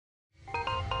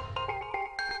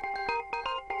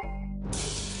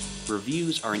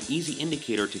Reviews are an easy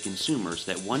indicator to consumers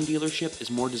that one dealership is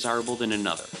more desirable than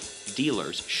another.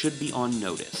 Dealers should be on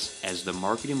notice. As the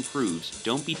market improves,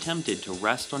 don't be tempted to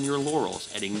rest on your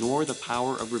laurels and ignore the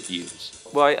power of reviews.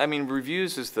 Well, I mean,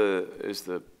 reviews is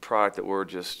the product that we're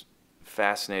just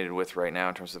fascinated with right now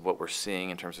in terms of what we're seeing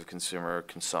in terms of consumer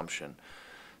consumption.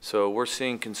 So we're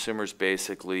seeing consumers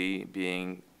basically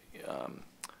being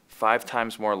 5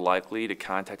 times more likely to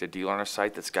contact a dealer on our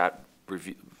site that's got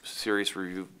serious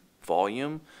review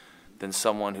volume than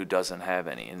someone who doesn't have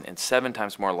any, and 7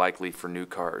 times more likely for new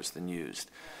cars than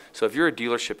used. So if you're a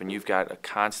dealership and you've got a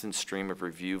constant stream of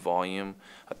review volume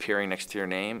appearing next to your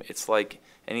name, it's like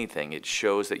anything. It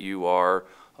shows that you are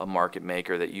a market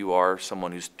maker, that you are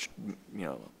someone who's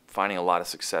finding a lot of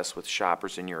success with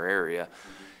shoppers in your area.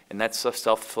 And that's a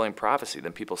self-fulfilling prophecy.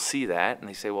 Then people see that and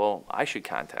they say, well, I should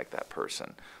contact that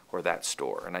person or that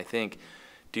store. And I think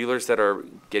dealers that are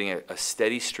getting a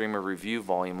steady stream of review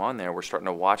volume on there, we're starting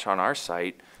to watch on our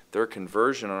site, their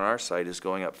conversion on our site is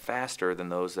going up faster than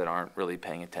those that aren't really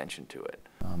paying attention to it.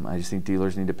 I just think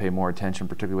dealers need to pay more attention,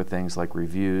 particularly with things like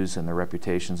reviews and their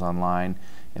reputations online,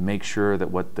 and make sure that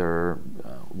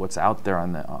what's out there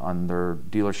on their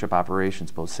dealership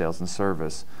operations, both sales and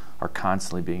service, are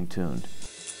constantly being tuned.